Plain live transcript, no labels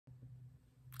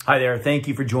Hi there. Thank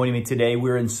you for joining me today.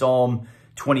 We're in Psalm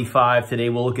 25 today.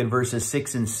 We'll look at verses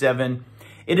 6 and 7.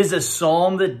 It is a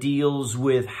psalm that deals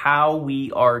with how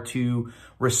we are to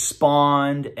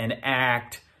respond and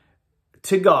act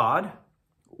to God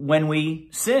when we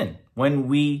sin, when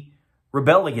we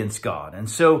rebel against God. And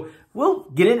so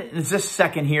we'll get in just a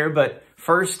second here, but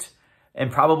first,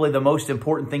 and probably the most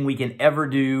important thing we can ever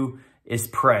do is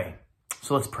pray.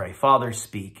 So let's pray. Father,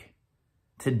 speak.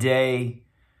 Today,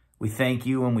 we thank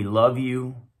you and we love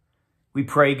you. We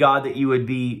pray, God, that you would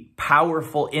be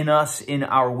powerful in us in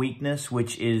our weakness,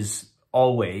 which is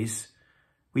always.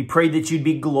 We pray that you'd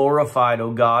be glorified,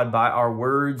 oh God, by our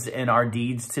words and our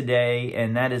deeds today.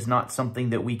 And that is not something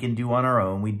that we can do on our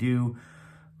own. We do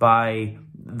by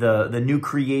the new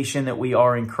creation that we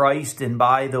are in Christ and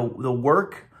by the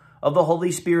work of the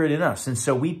Holy Spirit in us. And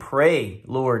so we pray,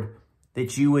 Lord,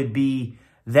 that you would be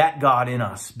that God in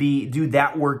us, do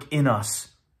that work in us.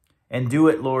 And do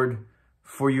it, Lord,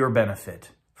 for your benefit,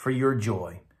 for your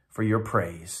joy, for your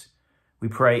praise. We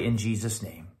pray in Jesus'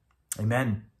 name.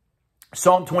 Amen.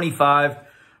 Psalm 25,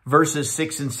 verses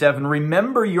 6 and 7.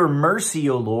 Remember your mercy,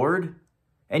 O Lord,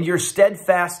 and your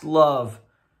steadfast love,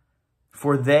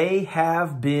 for they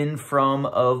have been from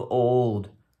of old.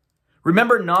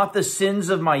 Remember not the sins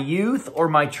of my youth or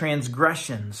my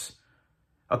transgressions.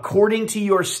 According to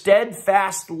your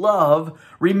steadfast love,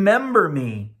 remember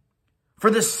me. For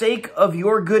the sake of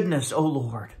your goodness, O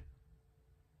Lord,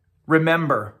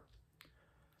 remember.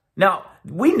 Now,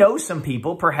 we know some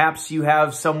people, perhaps you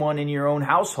have someone in your own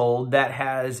household that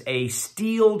has a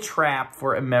steel trap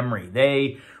for a memory.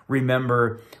 They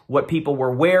remember what people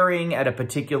were wearing at a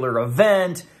particular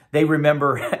event. They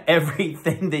remember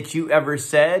everything that you ever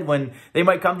said when they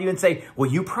might come to you and say, well,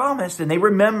 you promised, and they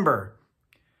remember.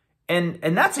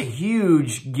 And that's a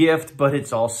huge gift, but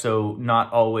it's also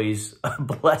not always a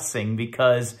blessing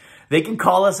because they can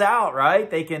call us out, right?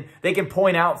 They can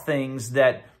point out things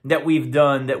that we've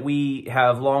done that we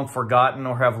have long forgotten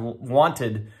or have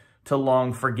wanted to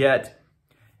long forget.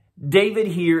 David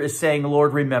here is saying,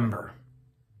 Lord, remember.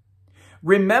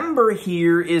 Remember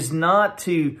here is not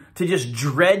to just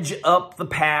dredge up the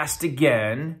past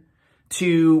again,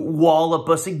 to wallop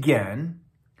us again.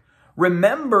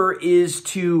 Remember is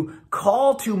to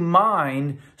call to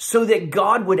mind so that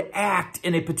God would act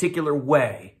in a particular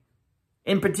way.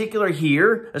 In particular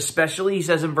here, especially, he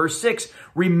says in verse 6,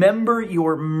 remember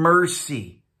your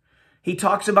mercy. He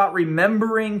talks about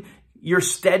remembering your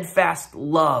steadfast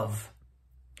love.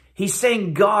 He's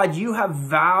saying, God, you have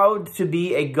vowed to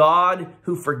be a God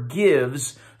who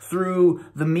forgives through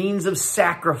the means of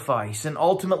sacrifice and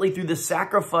ultimately through the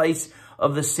sacrifice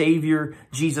of the Savior,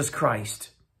 Jesus Christ.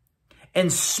 And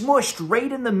smushed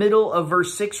right in the middle of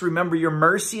verse 6, remember your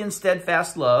mercy and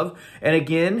steadfast love. And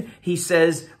again, he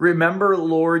says, remember,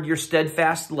 Lord, your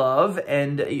steadfast love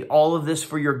and all of this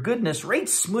for your goodness, right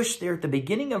smushed there at the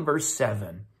beginning of verse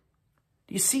 7.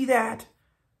 Do you see that?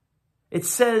 It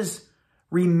says,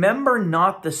 remember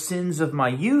not the sins of my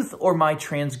youth or my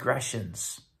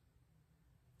transgressions.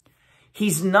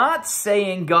 He's not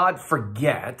saying, God,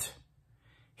 forget.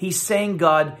 He's saying,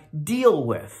 God, deal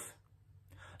with.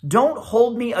 Don't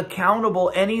hold me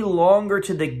accountable any longer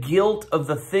to the guilt of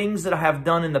the things that I have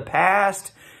done in the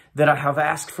past, that I have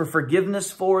asked for forgiveness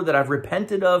for, that I've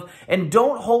repented of. And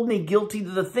don't hold me guilty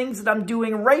to the things that I'm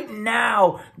doing right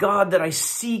now, God, that I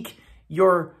seek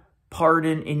your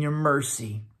pardon and your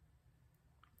mercy.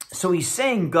 So he's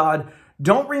saying, God,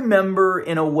 don't remember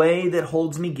in a way that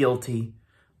holds me guilty,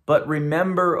 but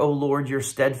remember, O Lord, your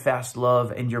steadfast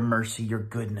love and your mercy, your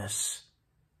goodness.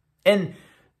 And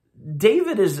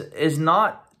David is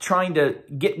not trying to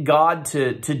get God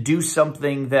to do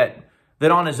something that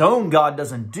on his own God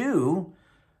doesn't do.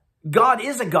 God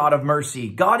is a God of mercy.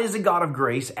 God is a God of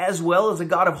grace, as well as a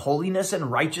God of holiness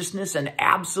and righteousness and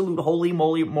absolute holy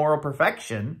moral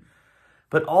perfection.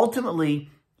 But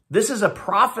ultimately, this is a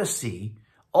prophecy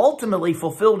ultimately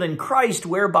fulfilled in Christ,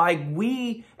 whereby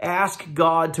we ask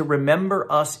God to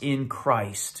remember us in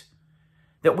Christ.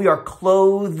 That we are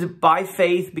clothed by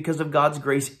faith because of God's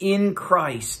grace in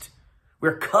Christ.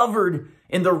 We're covered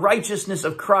in the righteousness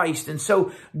of Christ. And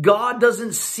so God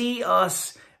doesn't see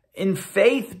us in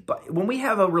faith. When we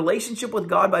have a relationship with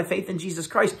God by faith in Jesus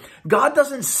Christ, God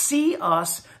doesn't see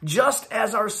us just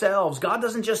as ourselves. God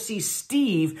doesn't just see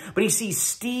Steve, but he sees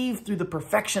Steve through the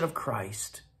perfection of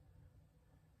Christ.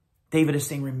 David is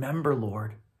saying, remember,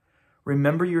 Lord,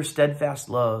 remember your steadfast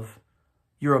love,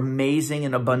 your amazing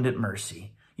and abundant mercy,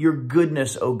 your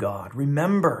goodness, O God.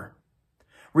 Remember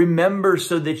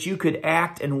so that you could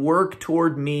act and work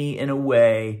toward me in a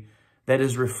way that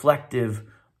is reflective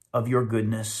of your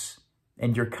goodness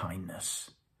and your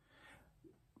kindness.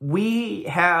 we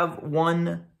have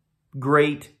one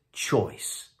great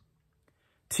choice: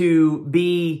 to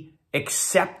be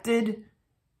accepted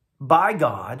by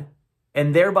God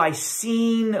and thereby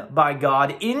seen by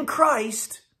God in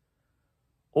Christ,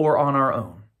 or on our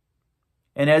own.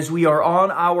 And as we are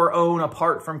on our own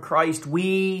apart from Christ,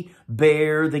 we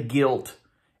bear the guilt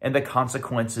and the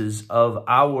consequences of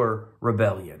our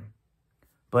rebellion.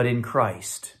 But in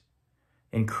Christ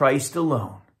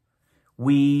alone,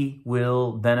 we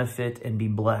will benefit and be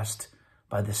blessed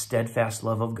by the steadfast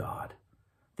love of God,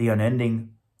 the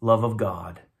unending love of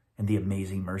God, and the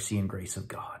amazing mercy and grace of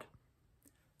God.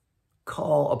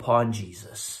 Call upon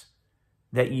Jesus,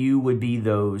 that you would be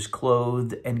those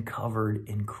clothed and covered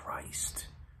in Christ.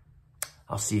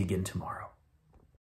 I'll see you again tomorrow.